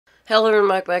Hello and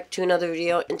back to another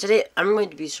video, and today I'm going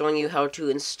to be showing you how to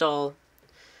install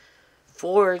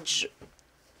Forge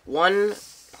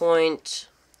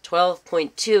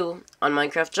 1.12.2 on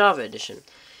Minecraft Java Edition.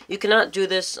 You cannot do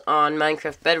this on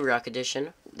Minecraft Bedrock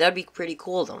Edition. That'd be pretty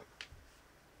cool though.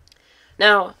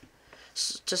 Now,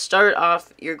 to start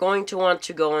off, you're going to want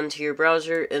to go into your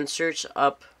browser and search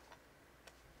up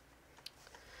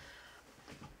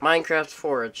Minecraft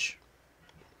Forge.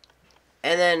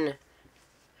 And then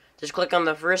just click on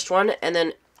the first one, and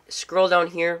then scroll down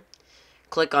here,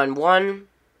 click on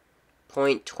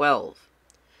 1.12.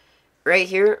 Right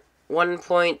here,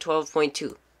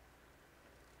 1.12.2.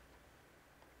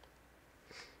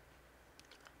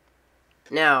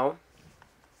 Now,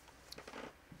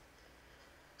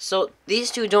 so these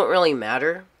two don't really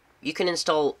matter. You can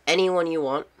install any one you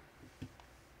want.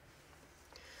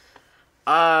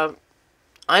 I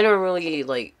don't really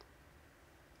like,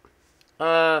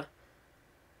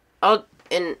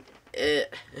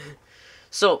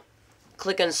 so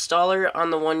click installer on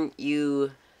the one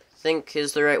you think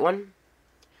is the right one.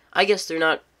 I guess they're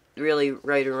not really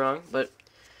right or wrong, but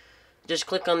just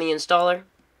click on the installer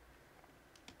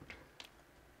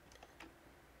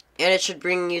and it should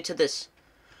bring you to this.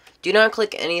 Do not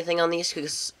click anything on these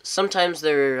because sometimes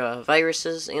they're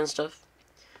viruses and stuff,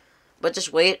 but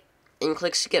just wait and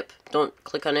click skip. Don't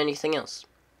click on anything else.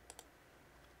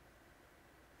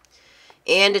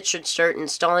 And it should start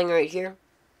installing right here.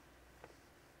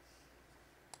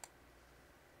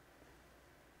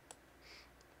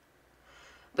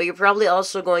 But you're probably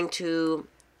also going to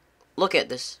look at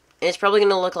this, and it's probably going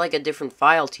to look like a different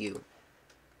file to you.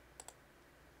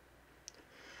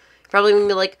 You're probably going to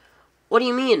be like, what do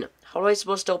you mean? How am I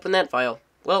supposed to open that file?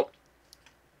 Well,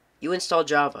 you install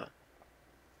Java.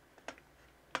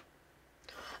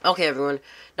 Okay, everyone.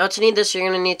 Now, to need this, you're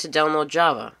going to need to download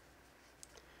Java.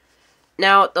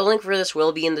 Now, the link for this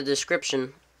will be in the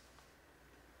description.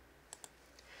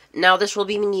 Now, this will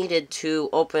be needed to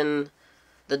open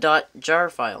the .jar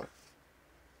file.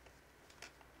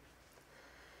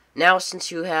 Now, since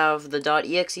you have the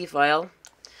 .exe file,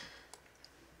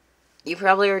 you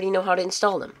probably already know how to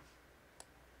install them.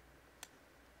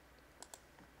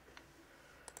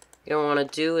 What you want to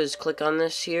do is click on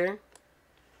this here,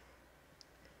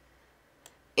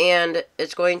 and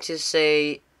it's going to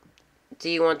say, do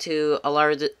you want to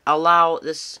allow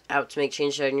this app to make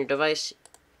changes on your device?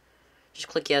 Just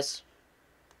click yes.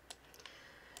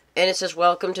 And it says,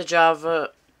 welcome to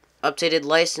Java updated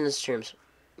license terms,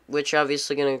 which you're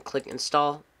obviously going to click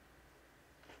install.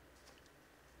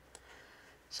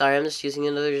 Sorry, I'm just using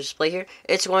another display here.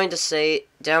 It's going to say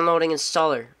downloading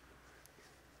installer.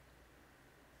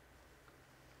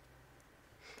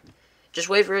 Just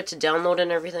wait for it to download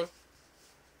and everything.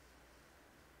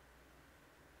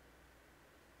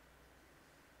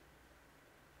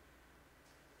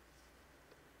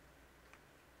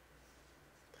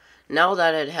 Now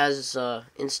that it has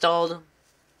installed,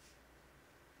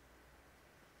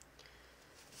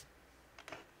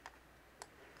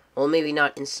 well, maybe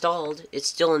not installed, it's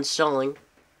still installing.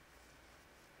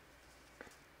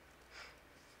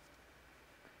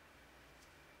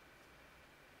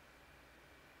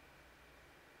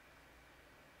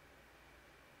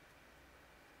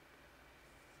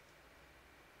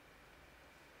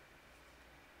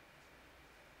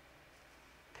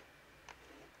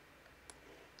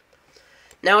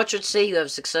 Now it should say you have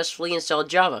successfully installed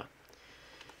Java.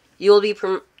 You will be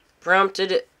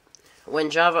prompted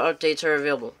when Java updates are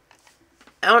available.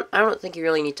 I don't think you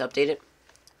really need to update it.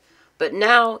 But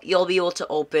now you'll be able to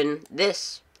open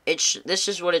this. This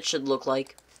is what it should look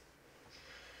like.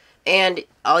 And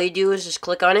all you do is just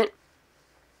click on it.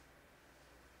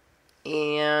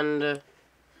 And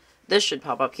this should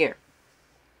pop up here.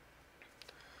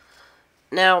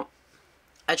 Now,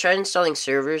 I tried installing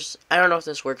servers. I don't know if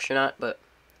this works or not, but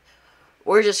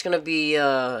we're just going to be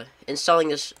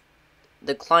installing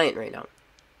the client right now.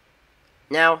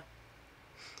 Now,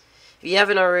 if you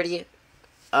haven't already,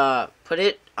 put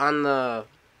it on the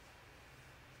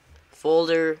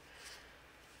folder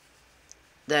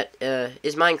that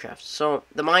is Minecraft. So,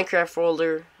 the Minecraft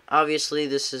folder, obviously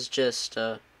this is just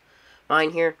mine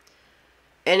here.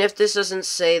 And if this doesn't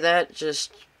say that,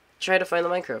 just try to find the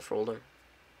Minecraft folder.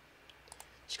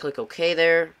 Just click OK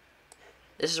there.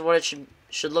 This is what it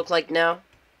should look like now.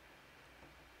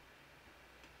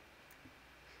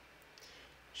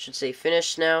 Should say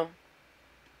finish now.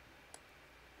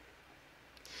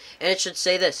 And it should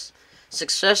say this: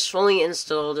 successfully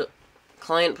installed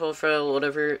client profile,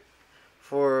 whatever,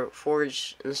 for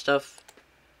Forge and stuff.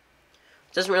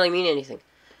 Doesn't really mean anything.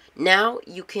 Now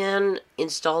you can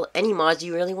install any mods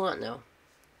you really want now.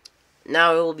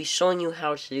 Now it will be showing you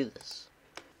how to do this.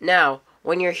 Now,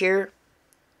 when you're here,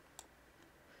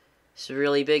 it's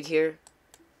really big here,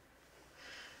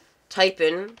 type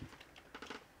in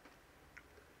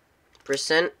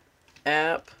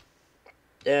 %app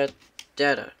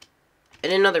data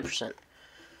and another %.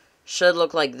 Should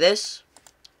look like this.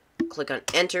 Click on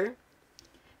enter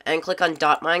and click on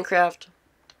 .minecraft,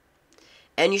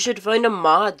 and you should find a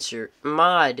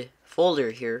mod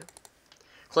folder here.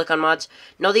 Click on mods.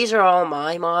 Now these are all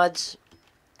my mods.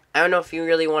 I don't know if you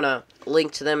really want to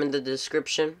link to them in the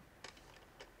description,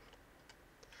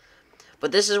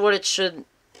 but this is what it should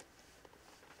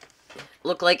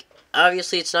look like.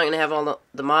 Obviously it's not going to have all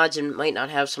the mods, and might not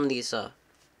have some of these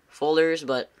folders,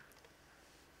 but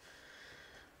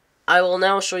I will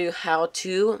now show you how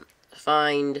to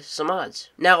find some mods.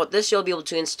 Now with this you'll be able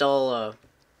to install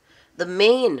the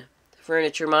main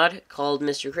furniture mod called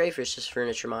Mr. Crayfish's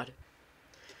furniture mod.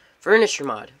 Furniture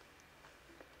mod.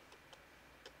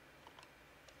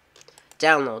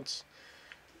 Downloads.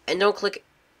 And don't click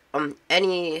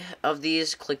any of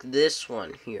these, click this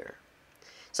one here.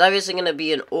 It's obviously going to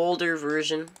be an older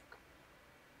version.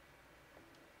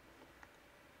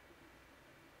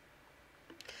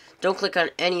 Don't click on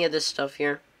any of this stuff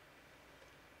here.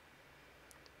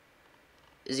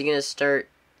 Is he going to start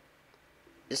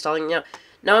installing now?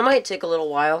 Now it might take a little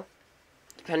while,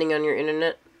 depending on your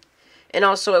internet. And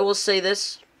also, it will say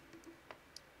this.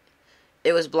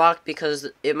 It was blocked because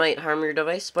it might harm your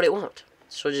device, but it won't.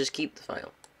 So just keep the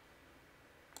file.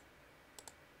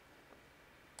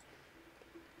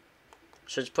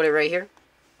 So just put it right here.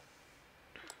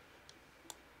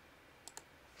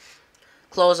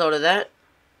 Close out of that.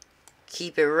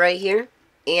 Keep it right here.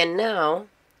 And now, what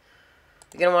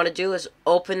you're going to want to do is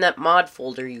open that mod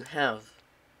folder you have.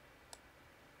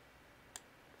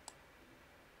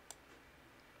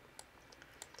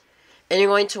 And you're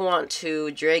going to want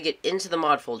to drag it into the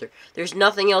mod folder. There's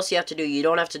nothing else you have to do. You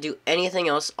don't have to do anything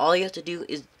else. All you have to do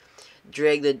is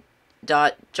drag the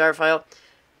 .jar file.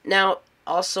 Now,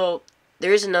 also,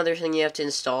 there is another thing you have to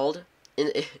install.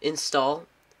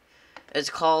 It's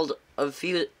called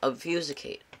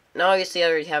Obfuscate. Now, obviously, I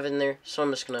already have it in there, so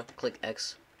I'm just going to click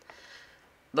X.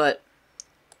 But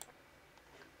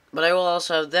I will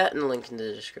also have that in the link in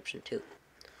the description, too.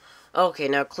 Okay,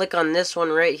 now click on this one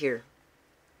right here.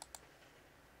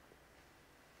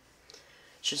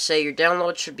 Should say your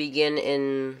download should begin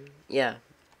in, yeah.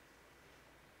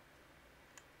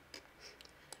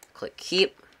 Click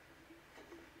keep.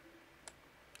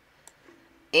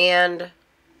 And,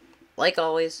 like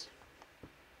always,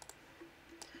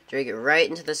 drag it right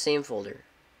into the same folder.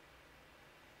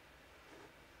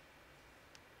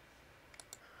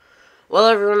 Well,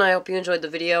 everyone, I hope you enjoyed the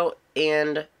video,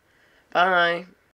 and bye.